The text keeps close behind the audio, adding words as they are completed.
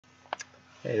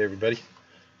Hey everybody.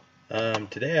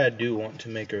 Today I do want to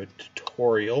make a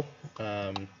tutorial,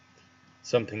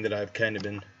 something that I've kind of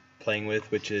been playing with,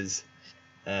 which is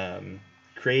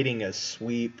creating a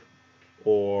sweep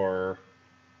or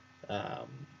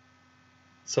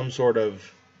some sort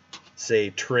of, say,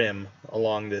 trim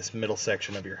along this middle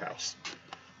section of your house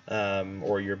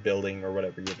or your building or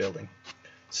whatever you're building.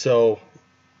 So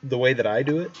the way that I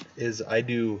do it is I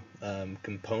do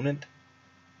component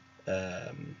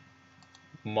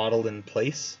model in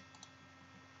place,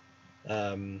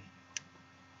 and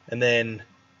then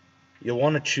you'll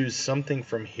want to choose something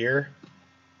from here.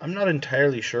 I'm not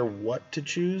entirely sure what to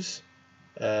choose,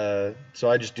 so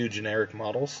I just do generic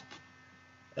models,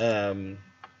 and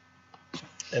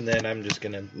then I'm just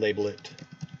going to label it,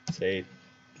 say,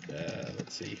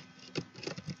 let's see,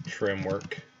 trim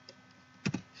work.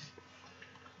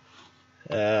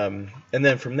 And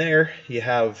then from there you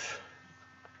have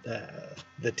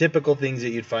the typical things that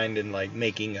you'd find in like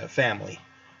making a family,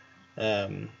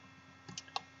 and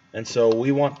so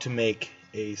we want to make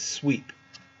a sweep,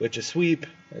 which a sweep,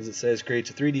 as it says,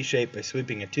 creates a 3D shape by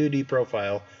sweeping a 2D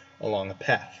profile along a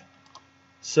path.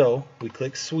 So we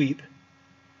click sweep,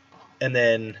 and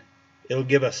then it'll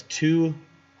give us two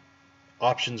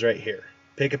options right here: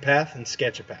 pick a path and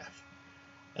sketch a path.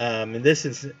 In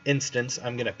this instance,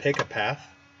 I'm going to pick a path.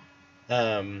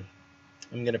 I'm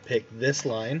going to pick this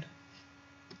line,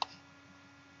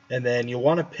 and then you'll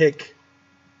want to pick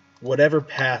whatever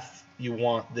path you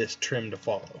want this trim to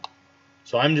follow.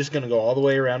 So I'm just going to go all the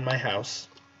way around my house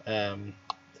and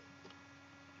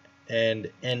end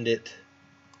it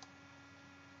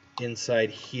inside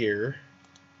here.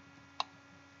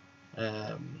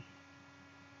 And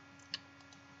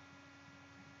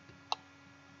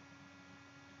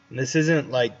this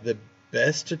isn't like the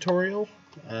best tutorial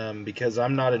because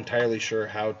I'm not entirely sure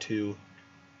how to,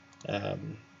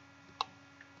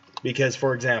 because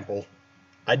for example,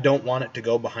 I don't want it to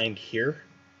go behind here,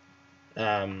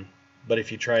 but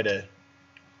if you try to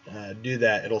do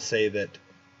that, it'll say that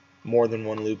more than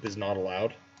one loop is not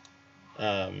allowed,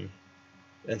 and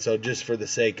so just for the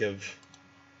sake of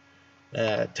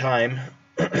time,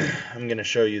 I'm going to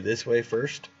show you this way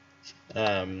first.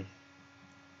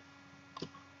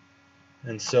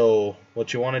 And so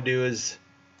what you want to do is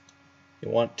you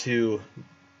want to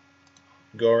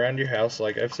go around your house,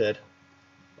 like I've said,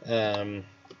 and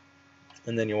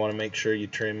then you want to make sure you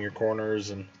trim your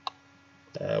corners and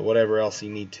whatever else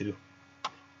you need to.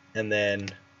 And then,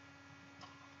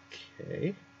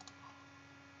 okay,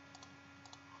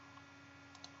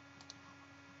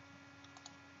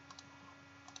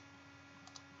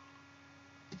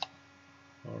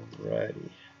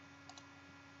 alrighty,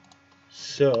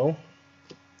 so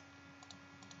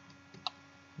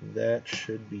that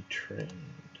should be trimmed.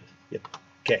 Yep.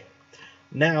 Okay.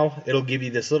 Now it'll give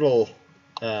you this little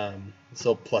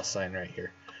plus sign right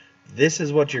here. This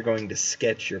is what you're going to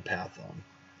sketch your path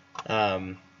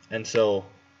on. And so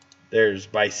there's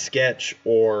by sketch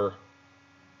or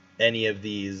any of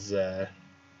these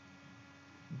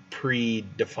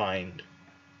predefined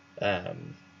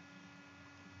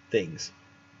things.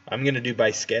 I'm going to do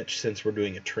by sketch since we're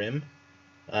doing a trim.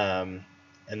 And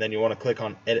then you want to click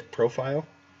on Edit Profile.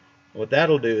 What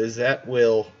that'll do is that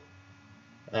will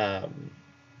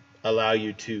allow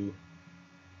you to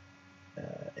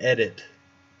edit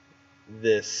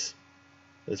this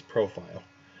profile.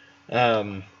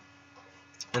 And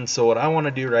so what I want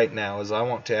to do right now is I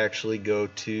want to actually go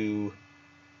to,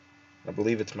 I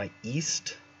believe it's my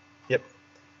east. Yep.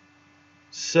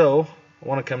 So I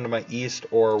want to come to my east,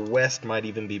 or west might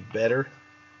even be better.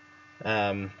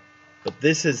 But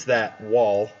this is that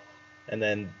wall, and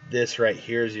then this right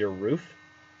here is your roof.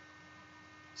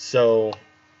 So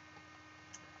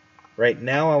right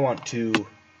now I want to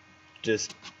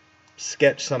just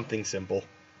sketch something simple,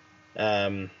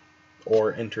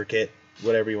 or intricate,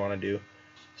 whatever you want to do.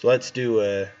 So let's do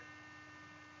a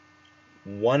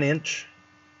 1 inch,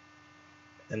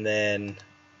 and then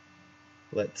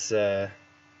let's do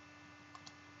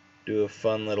a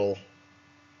fun little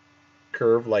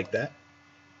curve like that,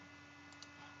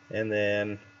 and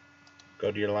then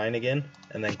go to your line again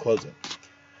and then close it.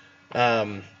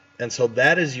 And so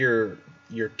that is your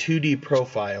 2D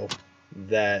profile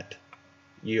that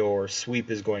your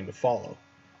sweep is going to follow.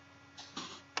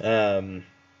 And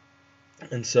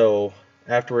so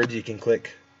afterwards you can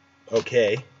click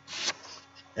OK,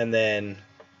 and then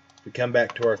we come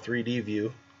back to our 3D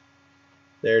view.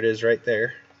 There it is right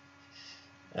there.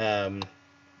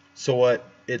 So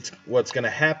what's going to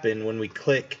happen when we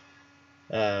click,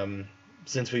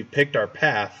 since we picked our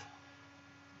path,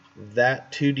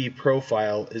 that 2D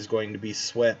profile is going to be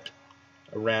swept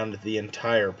around the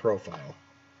entire profile.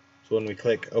 So when we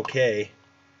click OK,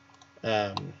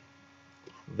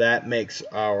 that makes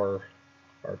our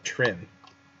trim.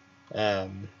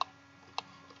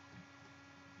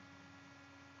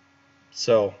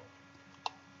 So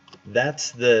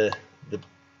that's the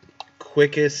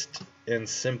quickest and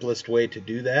simplest way to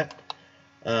do that.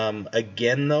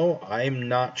 Again though, I'm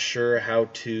not sure how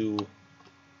to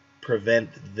prevent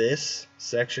this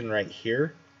section right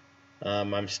here.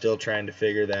 I'm still trying to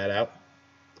figure that out.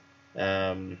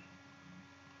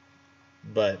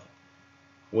 But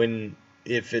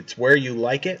if it's where you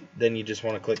like it, then you just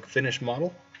want to click Finish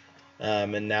Model,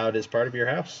 and now it is part of your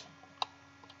house.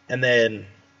 And then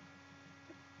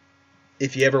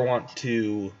if you ever want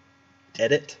to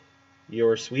edit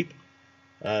your sweep,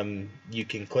 you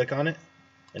can click on it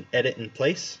and edit in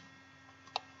place.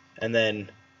 And then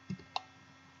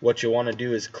what you want to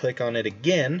do is click on it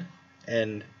again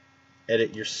and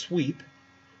edit your sweep,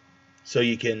 so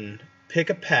you can pick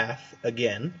a path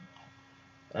again.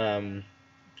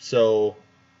 So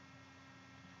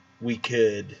we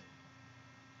could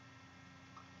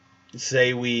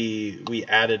say we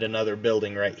added another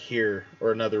building right here,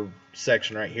 or another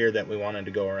section right here that we wanted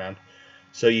to go around.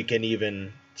 So you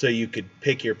could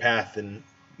pick your path and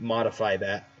modify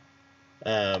that.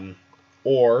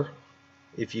 Or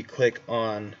if you click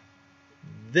on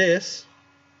this,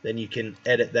 then you can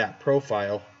edit that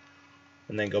profile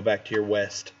and then go back to your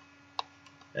west.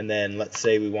 And then let's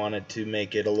say we wanted to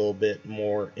make it a little bit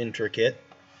more intricate.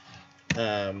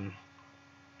 Let's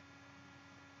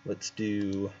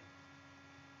do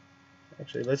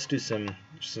some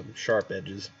sharp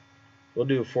edges. We'll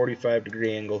do a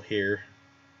 45-degree angle here.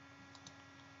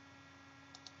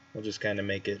 We'll just kind of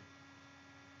make it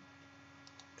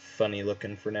funny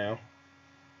looking for now.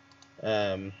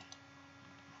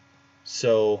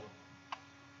 So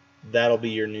that'll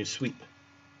be your new sweep.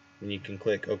 And you can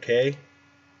click OK,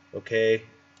 OK,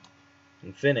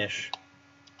 and Finish.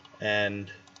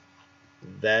 And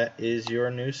that is your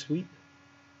new sweep.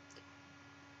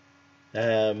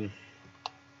 That's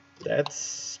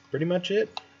pretty much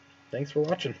it. Thanks for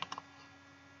watching.